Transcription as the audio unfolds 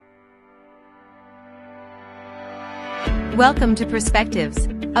Welcome to Perspectives,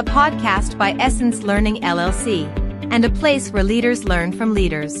 a podcast by Essence Learning LLC, and a place where leaders learn from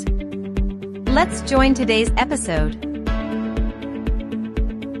leaders. Let's join today's episode.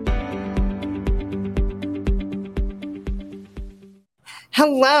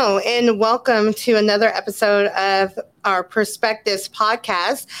 Hello, and welcome to another episode of our Perspectives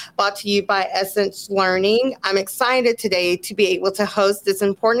podcast brought to you by Essence Learning. I'm excited today to be able to host this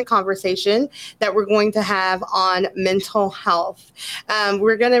important conversation that we're going to have on mental health.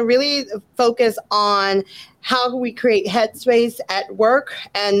 We're going to really focus on how we create headspace at work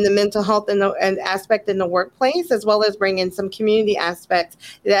and the mental health and aspect in the workplace, as well as bring in some community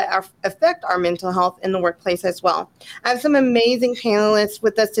aspects that affect our mental health in the workplace as well. I have some amazing panelists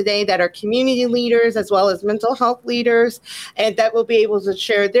with us today that are community leaders as well as mental health leaders, and that will be able to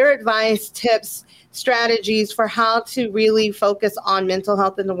share their advice, tips, strategies for how to really focus on mental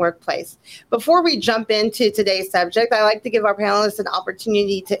health in the workplace. Before we jump into today's subject, I like to give our panelists an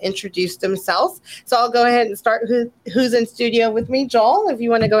opportunity to introduce themselves. So I'll go ahead and start who's in studio with me. Joel, if you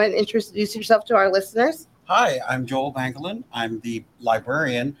want to go ahead and introduce yourself to our listeners. Hi, I'm Joel Bangelin. I'm the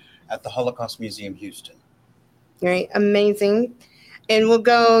librarian at the Holocaust Museum, Houston. Great, amazing. And we'll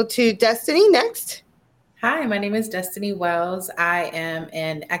go to Destiny next. Hi, my name is Destiny Wells. I am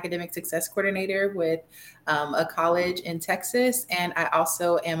an academic success coordinator with a college in Texas, and I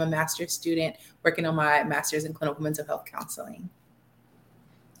also am a master's student working on my master's in clinical mental health counseling.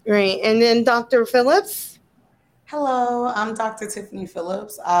 Great. And then Dr. Phillips. Hello, I'm Dr. Tiffany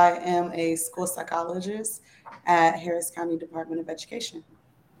Phillips. I am a school psychologist at Harris County Department of Education.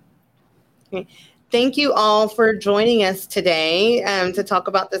 Okay. Thank you all for joining us today to talk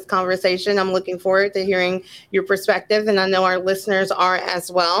about this conversation. I'm looking forward to hearing your perspective, and I know our listeners are as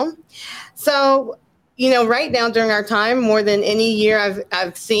well. So, right now during our time, more than any year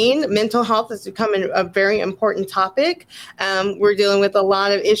I've seen, mental health has become a very important topic. We're dealing with a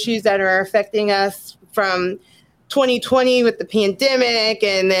lot of issues that are affecting us from 2020 with the pandemic,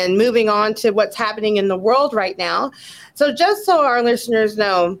 and then moving on to what's happening in the world right now. So just so our listeners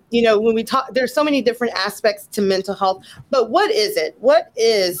know, when we talk, there's so many different aspects to mental health, but what is it? What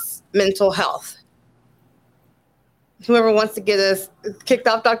is mental health? Whoever wants to get us kicked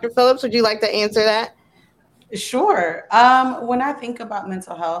off, Dr. Phillips, would you like to answer that? Sure. When I think about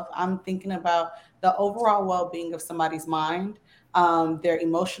mental health, I'm thinking about the overall well-being of somebody's mind, their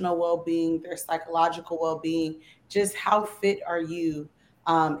emotional well-being, their psychological well-being, just how fit are you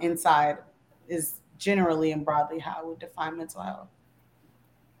inside is generally and broadly how I would define mental health.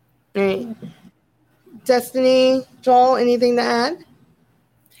 All right. Destiny, Joel, anything to add?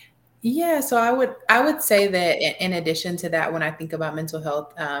 Yeah, so I would say that in addition to that, when I think about mental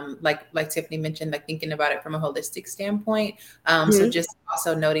health, like Tiffany mentioned, like thinking about it from a holistic standpoint. So just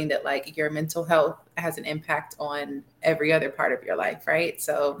also noting that like your mental health has an impact on every other part of your life, right?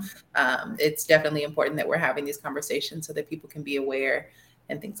 So it's definitely important that we're having these conversations so that people can be aware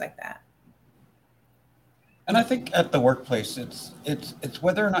and things like that. And I think at the workplace, it's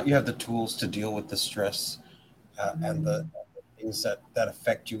whether or not you have the tools to deal with the stress and the things that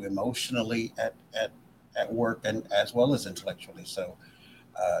affect you emotionally at work and as well as intellectually. So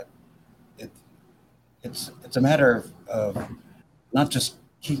it's a matter of not just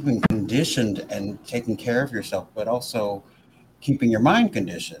keeping conditioned and taking care of yourself, but also keeping your mind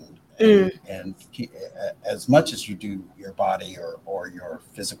conditioned and keep, as much as you do your body or your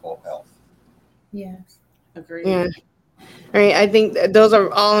physical health. Yes. Agreed. Yeah. All right. I think those are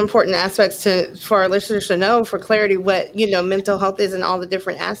all important aspects for our listeners to know for clarity what, mental health is and all the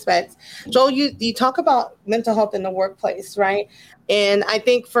different aspects. Joel, you talk about mental health in the workplace, right? And I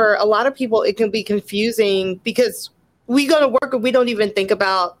think for a lot of people, it can be confusing because we go to work and we don't even think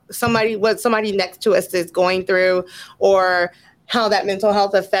about what somebody next to us is going through or how that mental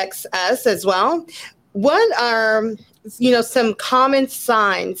health affects us as well. What are some common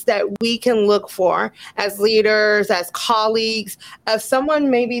signs that we can look for as leaders, as colleagues, of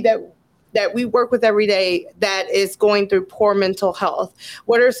someone maybe that we work with every day that is going through poor mental health?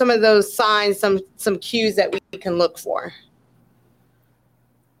 What are some of those signs, some cues that we can look for?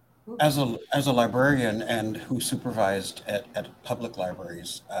 As a librarian and who supervised at public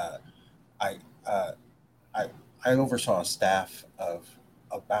libraries, I oversaw a staff of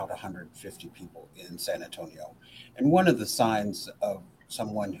about 150 people in San Antonio. And one of the signs of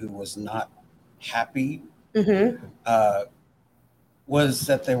someone who was not happy was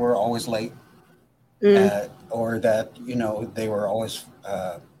that they were always late or that, they were always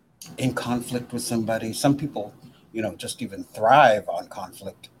in conflict with somebody. Some people, just even thrive on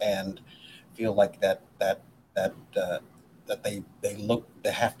conflict and feel like that they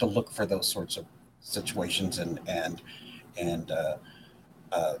have to look for those sorts of situations and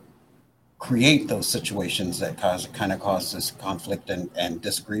create those situations that cause this conflict and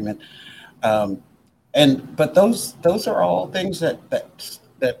disagreement. Um, but those are all things that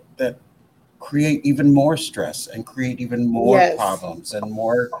create even more stress and create even more Yes. problems and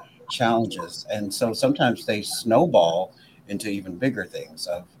more challenges. And so sometimes they snowball into even bigger things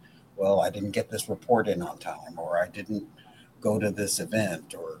of, well, I didn't get this report in on time, or I didn't go to this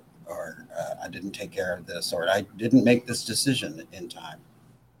event, or I didn't take care of this, or I didn't make this decision in time.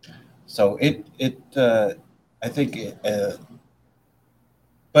 So I think,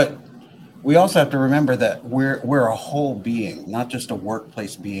 but we also have to remember that we're a whole being, not just a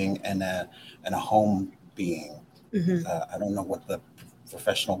workplace being and a home being. Hmm. I don't know what the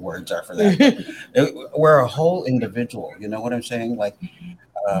professional words are for that, but we're a whole individual. You know what I'm saying? Like,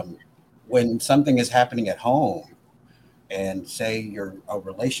 um, when something is happening at home, and say your a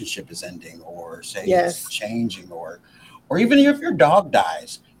relationship is ending, or say it's Yes. changing, or even if your dog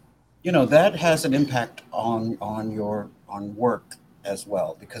dies, that has an impact on work as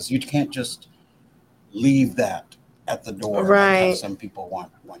well, because you can't just leave that at the door like how Right. some people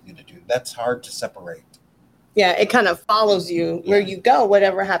want you to do. That's hard to separate. Yeah, it kind of follows you where Yeah, you go.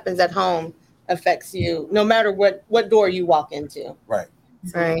 Whatever happens at home affects you, no matter what door you walk into. right.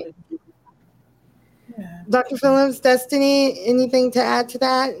 Right. Absolutely. Yeah. Dr. Phillips, Destiny, anything to add to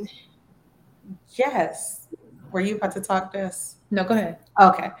that? Yes. Were you about to talk this? No, go ahead.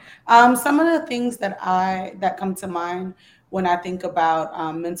 Okay. Some of the things that come to mind when I think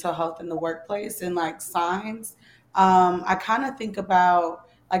about mental health in the workplace and like signs, I kind of think about,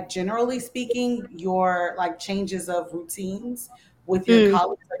 like, generally speaking, your like changes of routines with your Mm,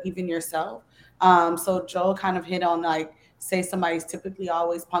 colleagues or even yourself. So Joel kind of hit on, like, say somebody's typically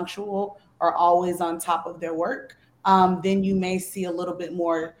always punctual or always on top of their work, then you may see a little bit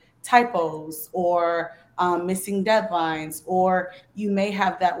more typos or missing deadlines, or you may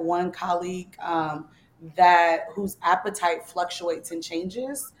have that one colleague that whose appetite fluctuates and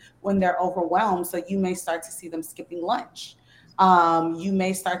changes when they're overwhelmed. So you may start to see them skipping lunch. You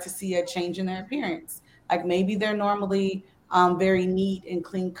may start to see a change in their appearance. Like, maybe they're normally very neat and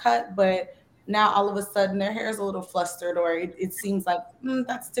clean cut, but now all of a sudden their hair is a little flustered, or it seems like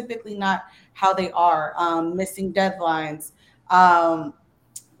that's typically not how they are. Missing deadlines.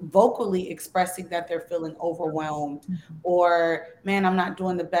 Vocally expressing that they're feeling overwhelmed, or, man, I'm not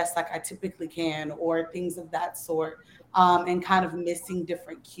doing the best like I typically can, or things of that sort, and kind of missing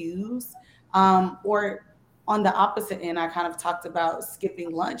different cues. Or on the opposite end, I kind of talked about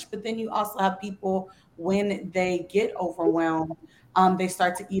skipping lunch, but then you also have people, when they get overwhelmed, they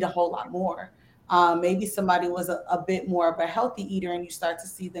start to eat a whole lot more. Maybe somebody was a bit more of a healthy eater, and you start to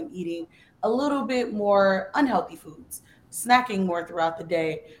see them eating a little bit more unhealthy foods, snacking more throughout the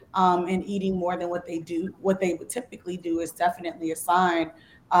day, and eating more than what they would typically do, is definitely a sign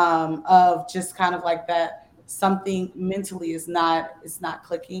of just kind of like that something mentally is not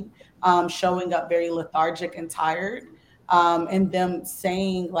clicking, showing up very lethargic and tired, and them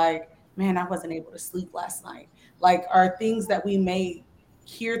saying, like, man, I wasn't able to sleep last night. Like, are things that we may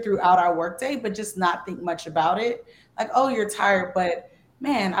hear throughout our workday, but just not think much about it. Like, oh, you're tired, but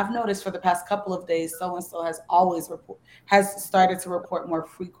man, I've noticed for the past couple of days, so and so has started to report more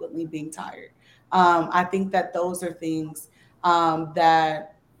frequently being tired. I think that those are things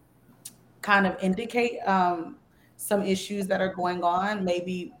that kind of indicate some issues that are going on,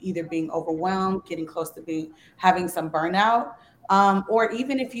 maybe either being overwhelmed, getting close to being having some burnout, or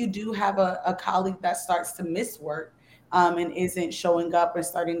even if you do have a colleague that starts to miss work, and isn't showing up and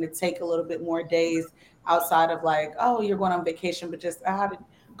starting to take a little bit more days outside of, like, oh, you're going on vacation, but just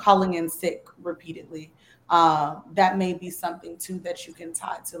calling in sick repeatedly. That may be something too that you can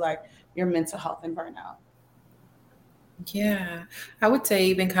tie to, like, your mental health and burnout. Yeah, I would say,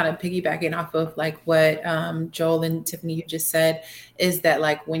 even kind of piggybacking off of like what Joel and Tiffany you just said, is that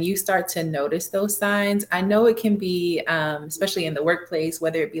like when you start to notice those signs, I know it can be, especially in the workplace,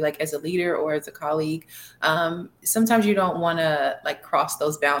 whether it be like as a leader or as a colleague, sometimes you don't want to like cross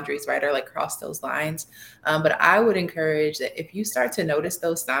those boundaries, right? Or like cross those lines. But I would encourage that if you start to notice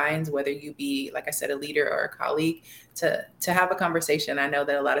those signs, whether you be, like I said, a leader or a colleague, to have a conversation. I know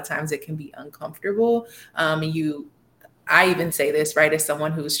that a lot of times it can be uncomfortable. I even say this, right, as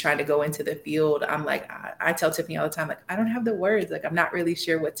someone who's trying to go into the field. I'm like, I tell Tiffany all the time, like, I don't have the words. Like, I'm not really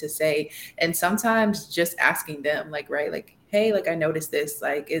sure what to say. And sometimes just asking them, like, right, like, hey, like, I noticed this,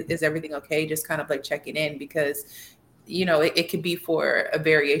 like, is everything okay? Just kind of like checking in, because, it could be for a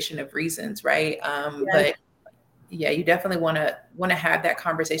variation of reasons, right? yes. But yeah, you definitely want to have that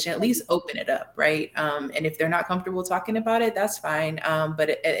conversation, at least open it up, right? And if they're not comfortable talking about it, that's fine. But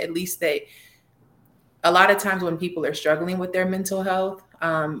at least a lot of times when people are struggling with their mental health,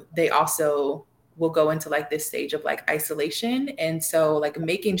 they also will go into like this stage of like isolation. And so like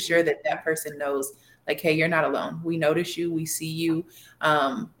making sure that that person knows like, hey, you're not alone. We notice you, we see you.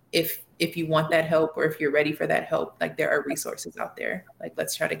 If you want that help, or if you're ready for that help, like there are resources out there. Like,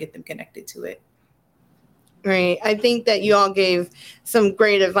 let's try to get them connected to it. Right. I think that you all gave some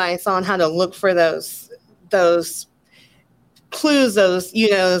great advice on how to look for those clues,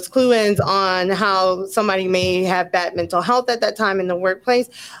 those clue-ins on how somebody may have bad mental health at that time in the workplace.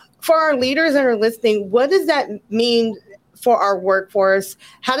 For our leaders that are listening, what does that mean for our workforce?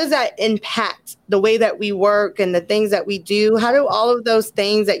 How does that impact the way that we work and the things that we do? How do all of those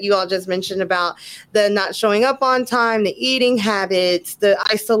things that you all just mentioned about the not showing up on time, the eating habits, the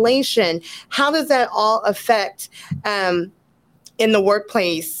isolation, how does that all affect in the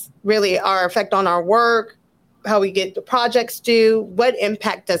workplace, really our effect on our work, how we get the projects due? What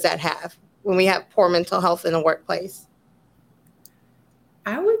impact does that have when we have poor mental health in the workplace?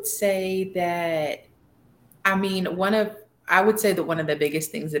 I would say that, I would say that one of the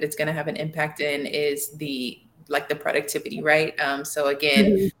biggest things that it's going to have an impact in is the productivity, right? So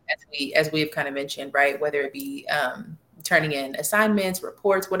again, as we've kind of mentioned, right, whether it be turning in assignments,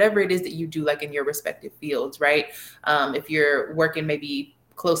 reports, whatever it is that you do, like in your respective fields, right? If you're working maybe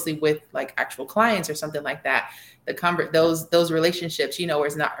closely with like actual clients or something like that, those relationships,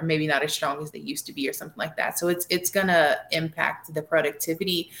 are maybe not as strong as they used to be or something like that. So it's gonna impact the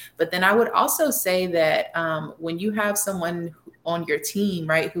productivity. But then I would also say that when you have someone on your team,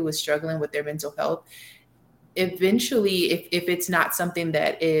 right, who is struggling with their mental health, eventually, if it's not something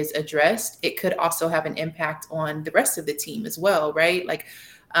that is addressed, it could also have an impact on the rest of the team as well, right? Like,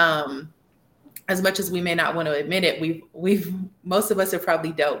 as much as we may not want to admit it, we've most of us have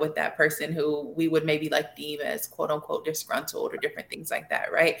probably dealt with that person who we would maybe like deem as quote unquote disgruntled or different things like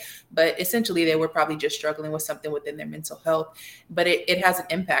that, right? But essentially they were probably just struggling with something within their mental health, but it has an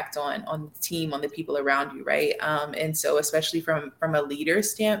impact on the team, on the people around you, right? And so especially from a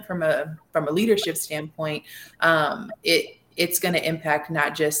leadership standpoint, it's going to impact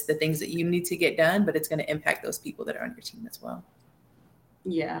not just the things that you need to get done, but it's going to impact those people that are on your team as well.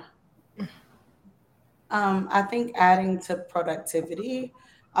 Yeah. I think adding to productivity,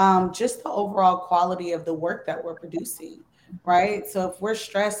 just the overall quality of the work that we're producing, right? So if we're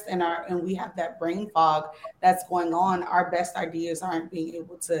stressed and we have that brain fog that's going on, our best ideas aren't being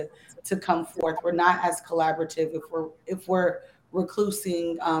able to come forth. We're not as collaborative if we're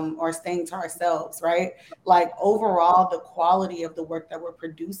reclusing or staying to ourselves, right? Like overall, the quality of the work that we're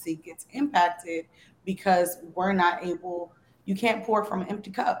producing gets impacted because you can't pour from an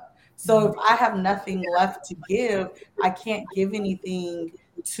empty cup. So if I have nothing left to give, I can't give anything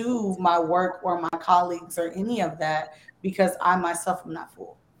to my work or my colleagues or any of that because I myself am not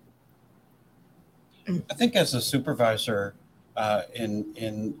full. I think as a supervisor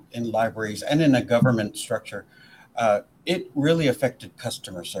in libraries and in a government structure, it really affected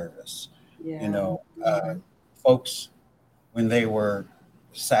customer service. Yeah. Folks, when they were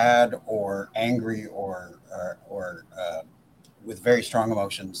sad or angry or with very strong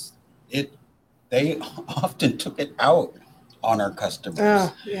emotions, they often took it out on our customers.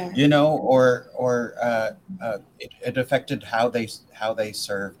 It affected how they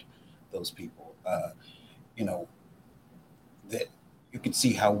served those people. That you could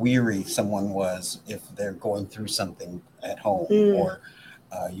see how weary someone was if they're going through something at home, or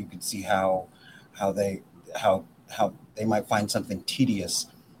you could see how they might find something tedious.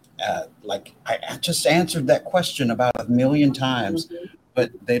 Like I just answered that question about 1,000,000 times, but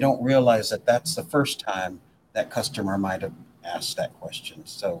they don't realize that that's the first time that customer might have asked that question.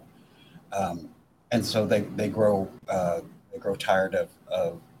 So, and so they grow tired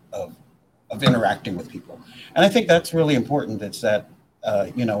of interacting with people. And I think that's really important. It's that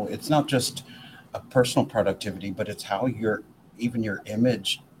it's not just a personal productivity, but it's how even your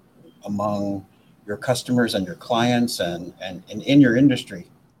image among your customers and your clients and in your industry.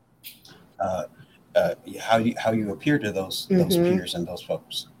 How you appear to those peers and those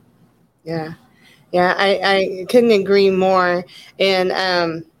folks. Yeah, I couldn't agree more. And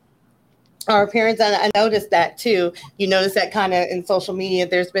our parents, I noticed that too. You notice that kind of in social media,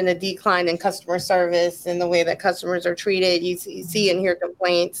 there's been a decline in customer service and the way that customers are treated. You see and hear complaints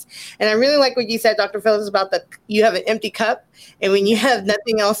complaints. And I really like what you said, Dr. Phillips, about you have an empty cup. And when you have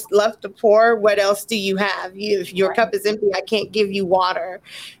nothing else left to pour, what else do you have? If your cup is empty, I can't give you water.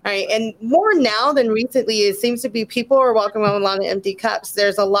 Right. And more now than recently, it seems to be people are walking around with a lot of empty cups.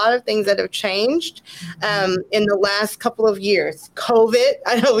 There's a lot of things that have changed in the last couple of years. COVID,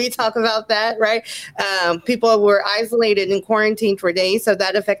 I know we talk about that, right? People were isolated and quarantined for days, so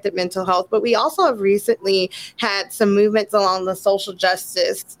that affected mental health. But we also have recently had some movements along the social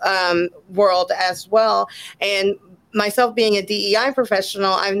justice world as well. And myself being a DEI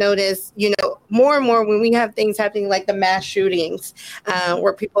professional, I've noticed, more and more when we have things happening like the mass shootings,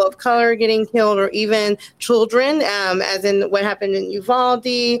 where people of color are getting killed, or even children, as in what happened in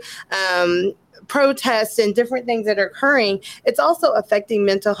Uvalde, protests and different things that are occurring, it's also affecting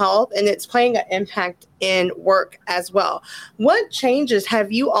mental health, and it's playing an impact in work as well. What changes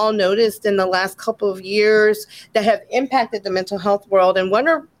have you all noticed in the last couple of years that have impacted the mental health world, and what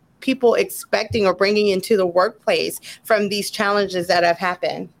are people expecting or bringing into the workplace from these challenges that have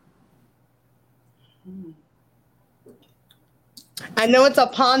happened? I know it's a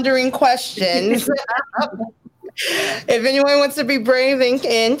pondering question. If anyone wants to be brave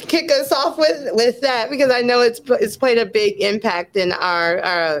and kick us off with that, because I know it's played a big impact in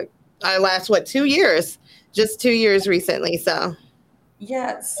our last 2 years, just 2 years recently. So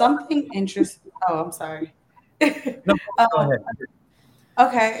yeah, something interesting. Oh, I'm sorry. No, go ahead.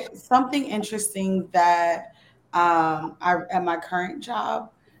 Okay, something interesting that at my current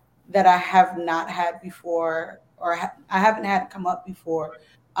job that I have not had before, or I haven't had come up before.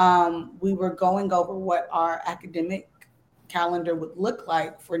 We were going over what our academic calendar would look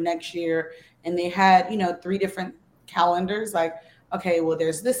like for next year, and they had 3 different calendars. Like, okay, well,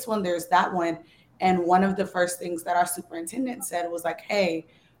 there's this one, there's that one, and one of the first things that our superintendent said was like, hey,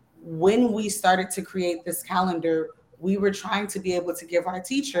 when we started to create this calendar, we were trying to be able to give our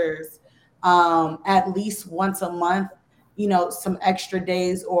teachers at least once a month, some extra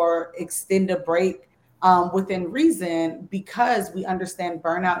days or extend a break within reason, because we understand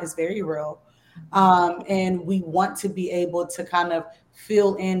burnout is very real. And we want to be able to kind of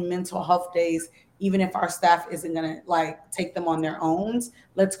fill in mental health days, even if our staff isn't going to take them on their own.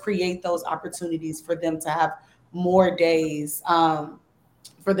 Let's create those opportunities for them to have more days.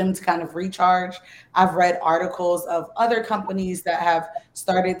 For them to kind of recharge. I've read articles of other companies that have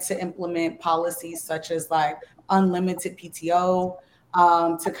started to implement policies such as unlimited PTO,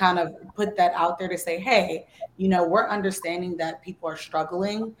 to kind of put that out there to say, hey, we're understanding that people are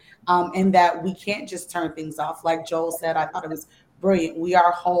struggling, and that we can't just turn things off. Like Joel said, I thought it was brilliant. We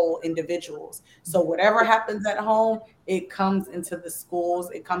are whole individuals. So whatever happens at home, it comes into the schools,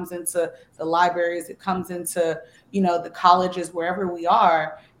 it comes into the libraries, it comes into, the colleges, wherever we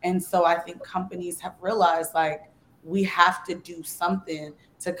are. And so I think companies have realized we have to do something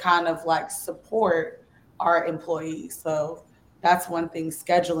to kind of support our employees. So that's one thing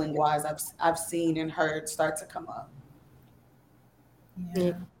scheduling wise I've seen and heard start to come up.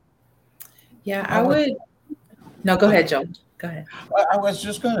 Yeah, I would. No, go ahead, Joe. Go ahead. I was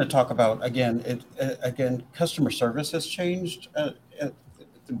just going to talk about again. Customer service has changed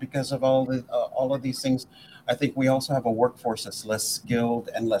because of all of these things. I think we also have a workforce that's less skilled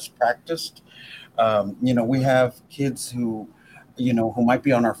and less practiced. We have kids who might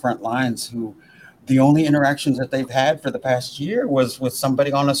be on our front lines who the only interactions that they've had for the past year was with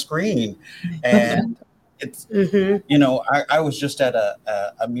somebody on a screen, and it's I was just at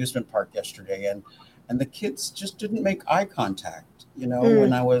a amusement park yesterday, and the kids just didn't make eye contact,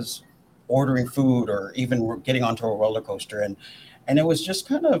 when I was ordering food or even getting onto a roller coaster. And it was just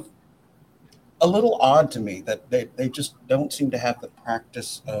kind of a little odd to me that they just don't seem to have the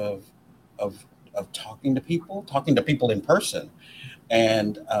practice of talking to people in person,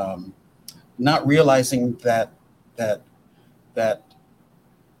 and not realizing that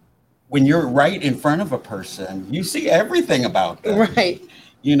when you're right in front of a person, you see everything about them. Right.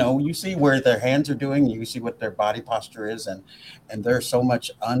 You see where their hands are doing, you see what their body posture is, and there's so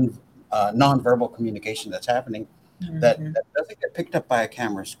much nonverbal communication that's happening that doesn't get picked up by a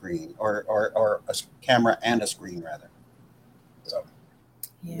camera screen or a camera and a screen rather. So,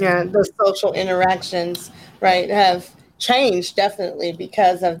 yeah, the social interactions, right, have changed definitely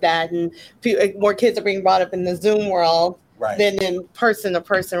because of that, and more kids are being brought up in the Zoom world. Right. Than in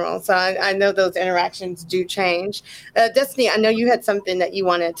person-to-person world. So I know those interactions do change. Destiny, I know you had something that you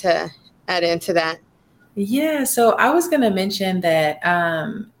wanted to add into that. Yeah, so I was going to mention that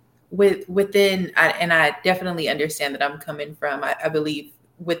within, and I definitely understand that I'm coming from, I believe,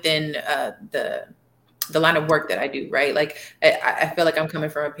 within the line of work that I do, right? I feel like I'm coming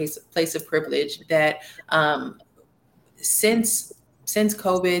from a place of privilege that since since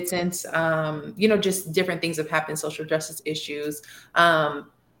COVID, since just different things have happened, social justice issues.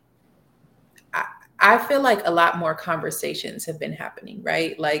 I feel like a lot more conversations have been happening,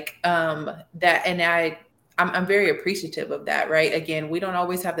 right? Like that, and I'm very appreciative of that, right? Again, we don't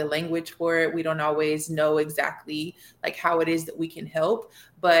always have the language for it. We don't always know exactly like how it is that we can help.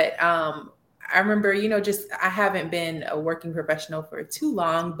 But I remember, just I haven't been a working professional for too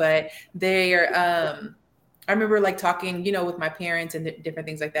long, but they're I remember like talking, with my parents and different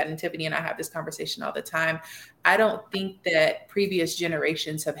things like that. And Tiffany and I have this conversation all the time. I don't think that previous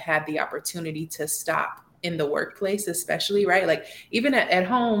generations have had the opportunity to stop in the workplace, especially, right? Like even at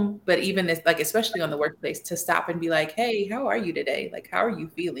home, but even this, like, especially on the workplace, to stop and be like, hey, how are you today? Like, how are you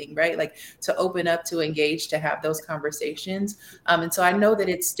feeling? Right? Like to open up, to engage, to have those conversations. And so I know that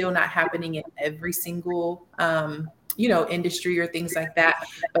it's still not happening in every single, industry or things like that,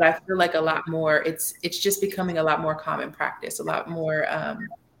 but I feel like a lot more, it's just becoming a lot more common practice, a lot more,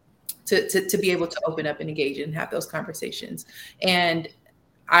 to be able to open up and engage and have those conversations. And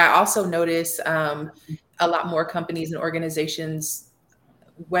I also notice a lot more companies and organizations,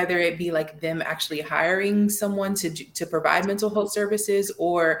 whether it be like them actually hiring someone to provide mental health services,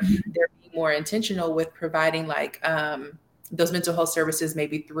 or they're being more intentional with providing like those mental health services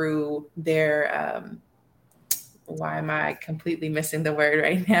maybe through their why am I completely missing the word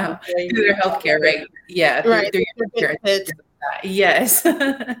right now? Through their healthcare, right? Yeah, through, Right. through your healthcare. Yes.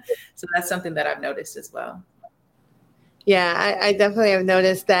 So that's something that I've noticed as well. Yeah, I definitely have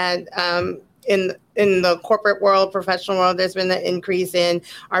noticed that in the corporate world, professional world, there's been an increase in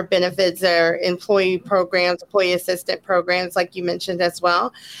our benefits, our employee programs, employee assistant programs, like you mentioned as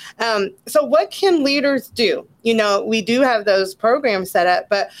well. So, what can leaders do? We do have those programs set up,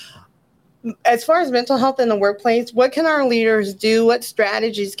 but as far as mental health in the workplace, what can our leaders do? What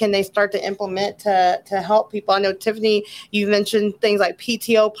strategies can they start to implement to help people? I know, Tiffany, you mentioned things like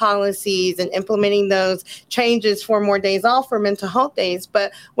PTO policies and implementing those changes for more days off for mental health days.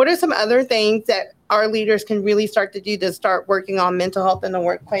 But what are some other things that our leaders can really start to do to start working on mental health in the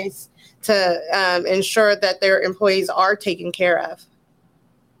workplace to ensure that their employees are taken care of?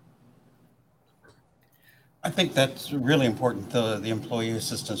 I think that's really important. The employee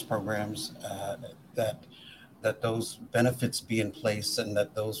assistance programs, that those benefits be in place and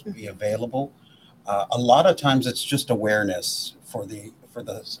that those be available. A lot of times, it's just awareness for the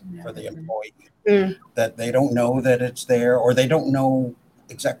employee, Mm, that they don't know that it's there, or they don't know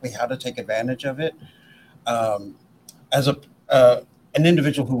exactly how to take advantage of it. Um, as an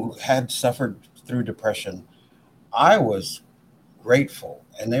individual who had suffered through depression, I was grateful,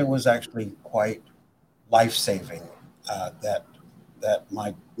 and it was actually quite life saving, that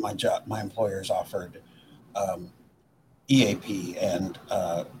my employers offered um, EAP, and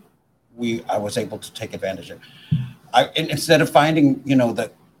I was able to take advantage of it. Instead of finding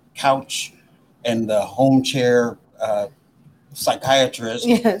the couch and the home chair psychiatrist,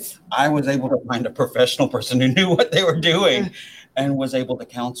 yes. I was able to find a professional person who knew what they were doing and was able to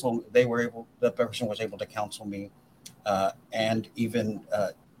counsel. The person was able to counsel me, and even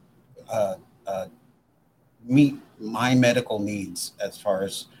uh, uh, meet my medical needs as far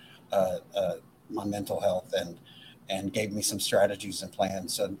as my mental health, and gave me some strategies and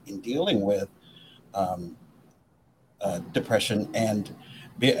plans in dealing with um, depression, and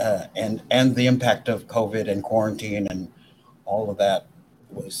the impact of COVID and quarantine and all of that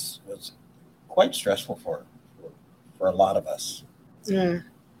was quite stressful for a lot of us. Mm,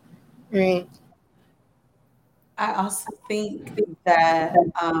 right. I also think that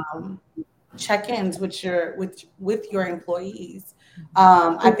check-ins with your employees.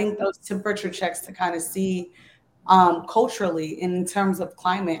 I think those temperature checks to kind of see culturally in terms of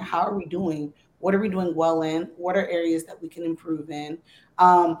climate, how are we doing? What are we doing well in? What are areas that we can improve in?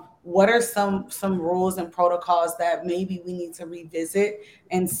 What are some rules and protocols that maybe we need to revisit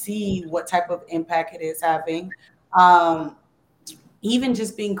and see what type of impact it is having? Um, Even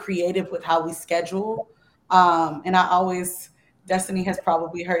just being creative with how we schedule. And I always, Destiny has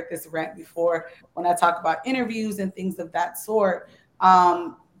probably heard this rant before when I talk about interviews and things of that sort.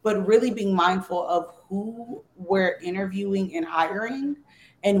 But really being mindful of who we're interviewing and hiring.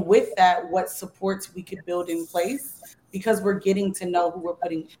 And with that, what supports we could build in place, because we're getting to know who we're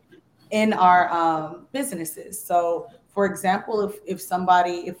putting in our businesses. So, for example,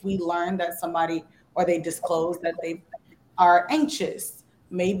 if we learn that somebody, or they disclose that they are anxious,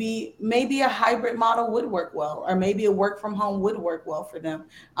 maybe a hybrid model would work well, or maybe a work from home would work well for them,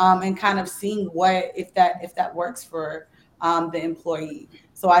 and kind of seeing what if that works for the employee.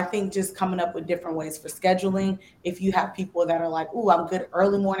 So I think just coming up with different ways for scheduling. If you have people that are like, "Ooh, I'm good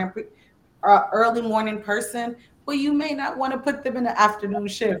early morning person," well, you may not want to put them in the afternoon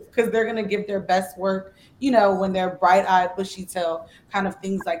shift because they're going to give their best work, when they're bright eyed, bushy tail, kind of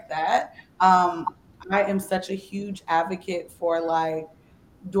things like that. I am such a huge advocate for like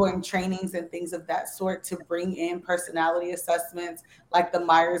doing trainings and things of that sort to bring in personality assessments like the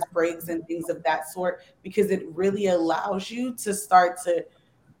Myers-Briggs and things of that sort, because it really allows you to start to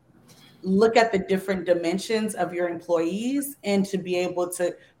look at the different dimensions of your employees and to be able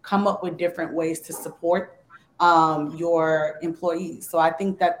to come up with different ways to support your employees. So I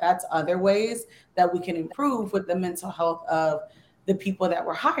think that that's other ways that we can improve with the mental health of the people that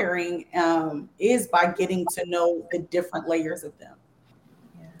we're hiring, is by getting to know the different layers of them.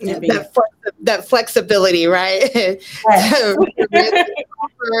 Yeah, And being that flexibility, right? yes. To really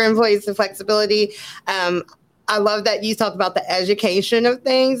offer employees the flexibility. I love that you talk about the education of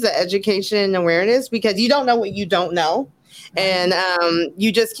things, the education and awareness, because you don't know what you don't know. And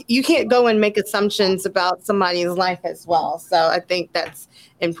you can't go and make assumptions about somebody's life as well. So I think that's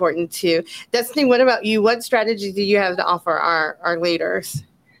important too. Destiny, what about you? What strategies do you have to offer our leaders?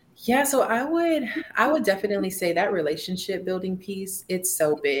 Yeah, so I would definitely say that relationship building piece, it's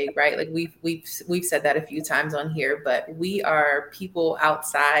so big, right? Like we've said that a few times on here, but we are people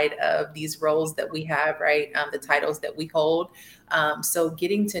outside of these roles that we have, right? The titles that we hold. So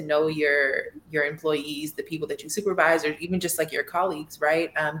getting to know your employees, the people that you supervise, or even just like your colleagues,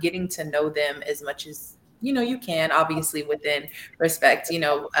 right? Getting to know them as much as you can, obviously within respect,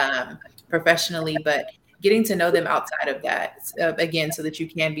 professionally, but getting to know them outside of that, again, so that you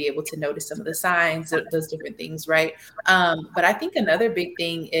can be able to notice some of the signs, those different things, right? But I think another big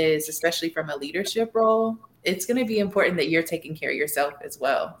thing is, especially from a leadership role, it's going to be important that you're taking care of yourself as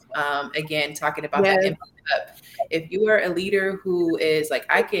well. Again, talking about that Yes. empathy up. If you are a leader who is like,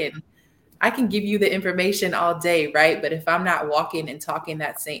 I can give you the information all day, right? But if I'm not walking and talking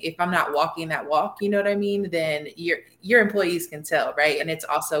if I'm not walking that walk, you know what I mean? Then your employees can tell, right? And it's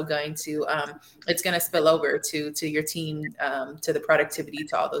also going to it's going to spill over to your team, to the productivity,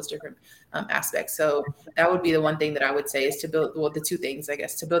 to all those different aspects. So that would be the one thing that I would say is to build, well, the two things, I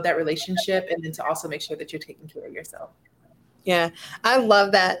guess, to build that relationship, and then to also make sure that you're taking care of yourself. Yeah, I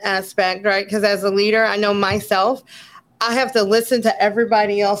love that aspect, right? Because as a leader, I know myself, I have to listen to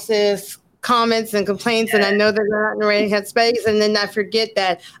everybody else's comments and complaints, and I know they're not in the right headspace. And then I forget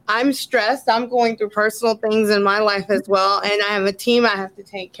that I'm stressed. I'm going through personal things in my life as well, and I have a team I have to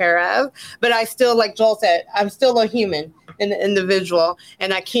take care of. But I still, like Joel said, I'm still a human, an individual,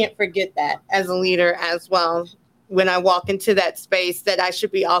 and I can't forget that as a leader as well. When I walk into that space, that I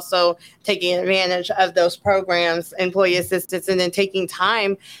should be also taking advantage of those programs, employee assistance, and then taking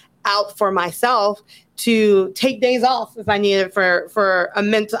time out for myself to take days off if I need it for a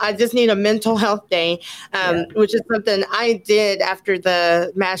mental. I just need a mental health day, which is something I did after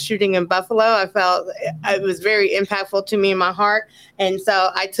the mass shooting in Buffalo. I felt it was very impactful to me in my heart, and so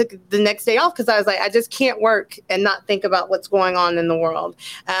I took the next day off because I was like, I just can't work and not think about what's going on in the world.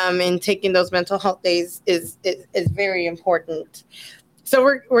 And taking those mental health days is very important. So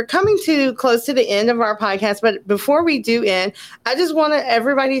we're coming to close to the end of our podcast, but before we do end, I just want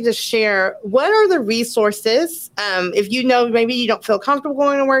everybody to share what are the resources. If you know, maybe you don't feel comfortable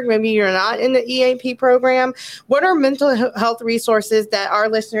going to work, maybe you're not in the EAP program. What are mental health resources that our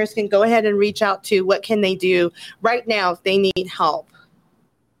listeners can go ahead and reach out to? What can they do right now if they need help?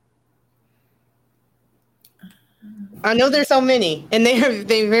 I know there's so many, and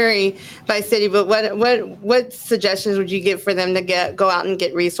they vary by city. But what suggestions would you give for them to go out and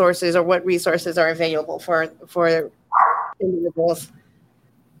get resources, or what resources are available for individuals?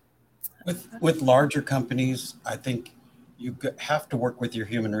 With larger companies, I think have to work with your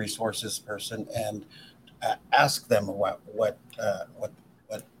human resources person and ask them what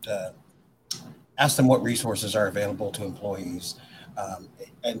ask them what resources are available to employees.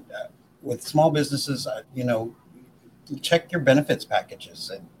 And with small businesses, check your benefits packages.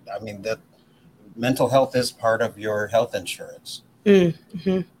 And I mean that mental health is part of your health insurance.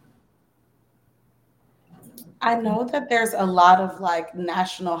 Mm-hmm. I know that there's a lot of like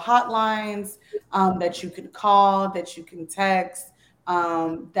national hotlines that you can call, that you can text,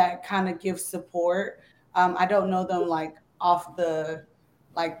 that kind of give support. I don't know them like off the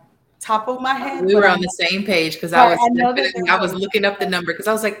like top of my head, We but were I on the same page because right, I know that I there's was looking up the number because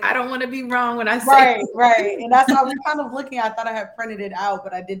I was like, I don't want to be wrong when I say. right, and that's I was kind of looking. I thought I had printed it out,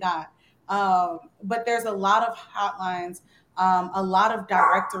 but I did not. But there's a lot of hotlines, a lot of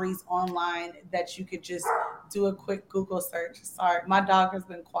directories online that you could just do a quick Google search. Sorry, my dog has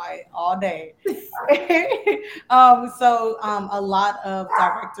been quiet all day. A lot of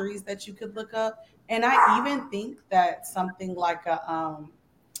directories that you could look up, and I even think that something like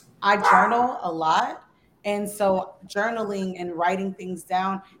I journal a lot, And so journaling and writing things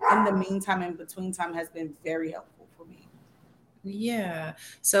down in the meantime, in between time, has been very helpful for me. Yeah.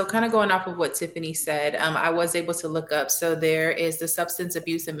 So kind of going off of what Tiffany said, I was able to look up. So there is the Substance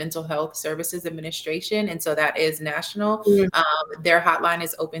Abuse and Mental Health Services Administration. And so that is national. Their hotline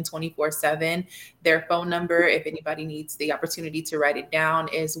is open 24/7. Their phone number, if anybody needs the opportunity to write it down,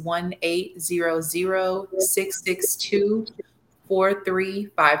 is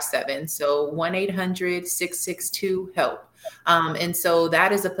 1-800-662-4357. So 1-800-662-HELP. And so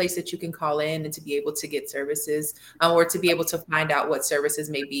that is a place that you can call in and to be able to get services, or to be able to find out what services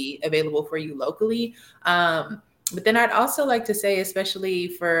may be available for you locally. But then I'd also like to say, especially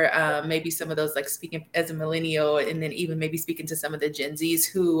for maybe some of those, like speaking as a millennial, and then even maybe speaking to some of the Gen Zs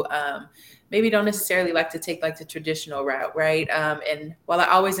who maybe don't necessarily like to take like the traditional route, right? And while I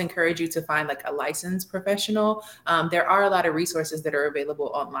always encourage you to find like a licensed professional, there are a lot of resources that are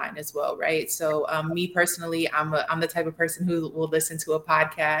available online as well, right? So me personally, I'm the type of person who will listen to a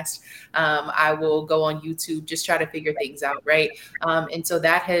podcast. I will go on YouTube, just try to figure things out, right? And so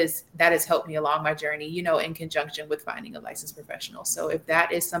that has helped me along my journey, you know, in conjunction with finding a licensed professional. So if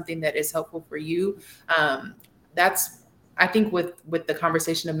that is something that is helpful for you, that's, I think with the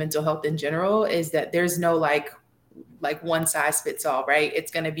conversation of mental health in general, is that there's no like one size fits all, right?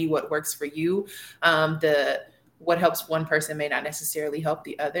 It's going to be what works for you. What helps one person may not necessarily help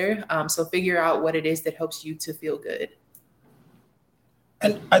the other. So figure out what it is that helps you to feel good.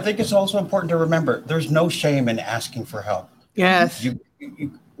 And I think it's also important to remember there's no shame in asking for help. Yes.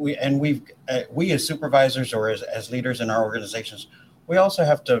 We as supervisors or as leaders in our organizations, we also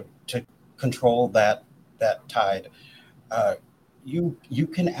have to control that tide. You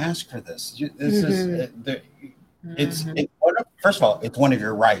can ask for this. First of all, it's one of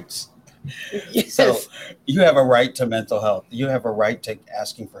your rights. Yes. So you have a right to mental health. You have a right to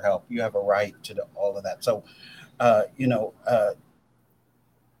asking for help. You have a right to all of that. So,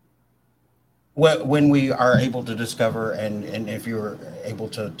 when we are able to discover, and if you're able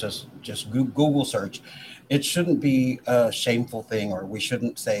to just Google search, it shouldn't be a shameful thing, or we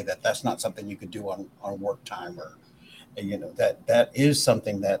shouldn't say that that's not something you could do on work time, or that is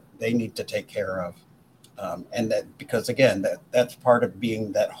something that they need to take care of, and that, because again, that's part of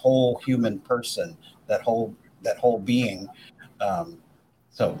being that whole human person, that whole being.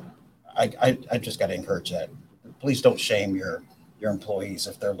 So I just got to encourage that. Please don't shame your employees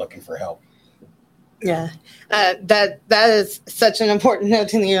if they're looking for help. Yeah, that is such an important note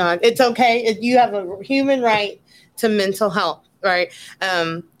to lean on. It's okay. You have a human right to mental health, right?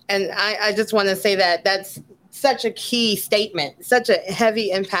 And I just want to say that that's such a key statement, such a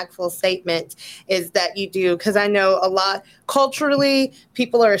heavy, impactful statement is that you do, because I know a lot culturally,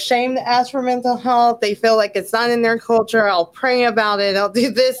 people are ashamed to ask for mental health. They feel like it's not in their culture. I'll pray about it. I'll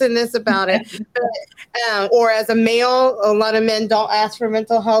do this and this about it. Or as a male, a lot of men don't ask for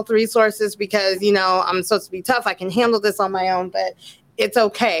mental health resources because, I'm supposed to be tough. I can handle this on my own, but it's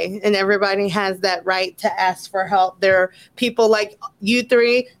okay. And everybody has that right to ask for help. There are people like you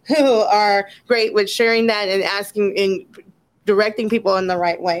three who are great with sharing that and asking and directing people in the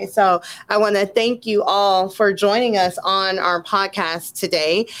right way. So I want to thank you all for joining us on our podcast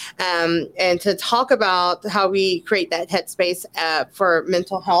today, and to talk about how we create that headspace for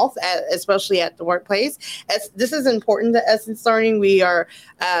mental health, especially at the workplace. This is important to Essence Learning. We are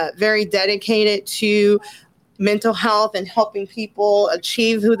very dedicated to mental health and helping people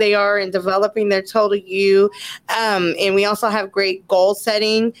achieve who they are and developing their total you. And we also have great goal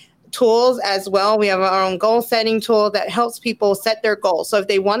setting tools as well. We have our own goal setting tool that helps people set their goals. So if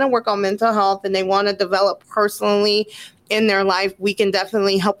they want to work on mental health and they want to develop personally in their life, we can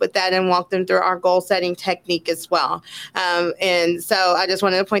definitely help with that and walk them through our goal setting technique as well. And so I just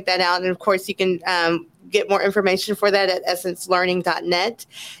wanted to point that out. And of course, you can get more information for that at essencelearning.net.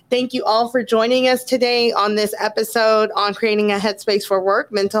 Thank you all for joining us today on this episode on creating a headspace for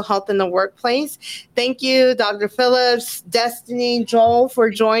work, mental health in the workplace. Thank you, Dr. Phillips, Destiny, Joel, for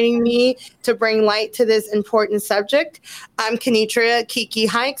joining me to bring light to this important subject. I'm Kenitra Kiki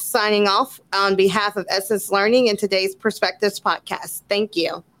Hikes signing off on behalf of Essence Learning in today's Perspectives podcast. Thank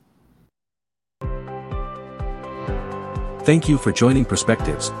you. Thank you for joining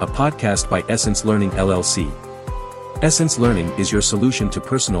Perspectives, a podcast by Essence Learning LLC. Essence Learning is your solution to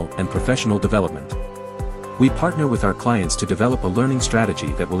personal and professional development. We partner with our clients to develop a learning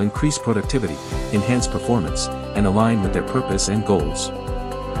strategy that will increase productivity, enhance performance, and align with their purpose and goals.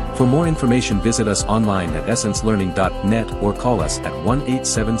 For more information, visit us online at essencelearning.net or call us at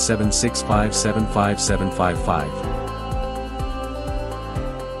 1-877-657-5755.